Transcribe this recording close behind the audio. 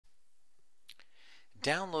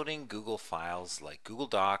Downloading Google files like Google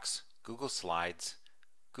Docs, Google Slides,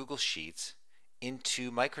 Google Sheets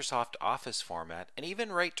into Microsoft Office format and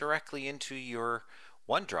even right directly into your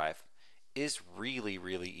OneDrive is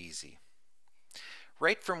really easy.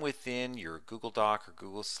 Right from within your Google Doc or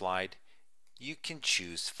Google Slide, you can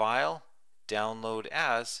choose File, Download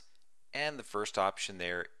As, and the first option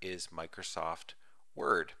there is Microsoft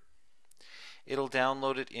Word. It'll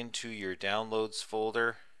download it into your Downloads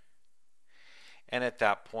folder, and at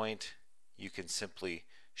that point you can simply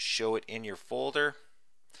show it in your folder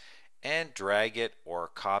and drag it or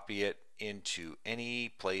copy it into any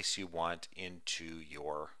place you want into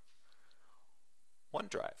your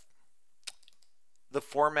OneDrive. The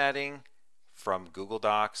formatting from Google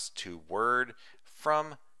Docs to Word,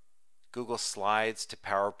 from Google Slides to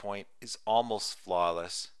PowerPoint is almost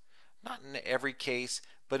flawless. Not in every case,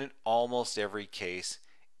 but in almost every case,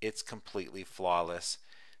 it's completely flawless.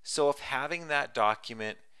 So if having that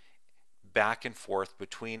document back and forth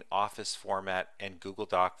between Office format and Google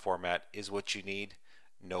Doc format is what you need,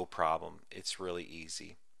 no problem. It's really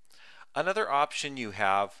easy. Another option you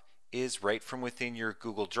have is right from within your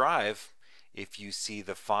Google Drive. If you see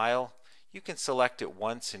the file, you can select it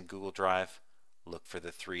once in Google Drive, look for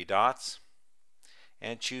the three dots,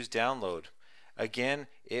 and choose Download. Again,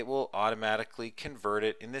 it will automatically convert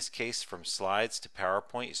it, in this case from Slides to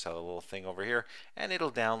PowerPoint. You saw the little thing over here, and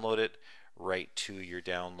it'll download it right to your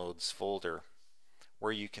Downloads folder,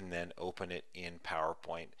 where you can then open it in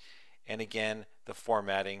PowerPoint. And again, the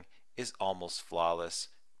formatting is almost flawless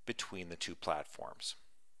between the two platforms.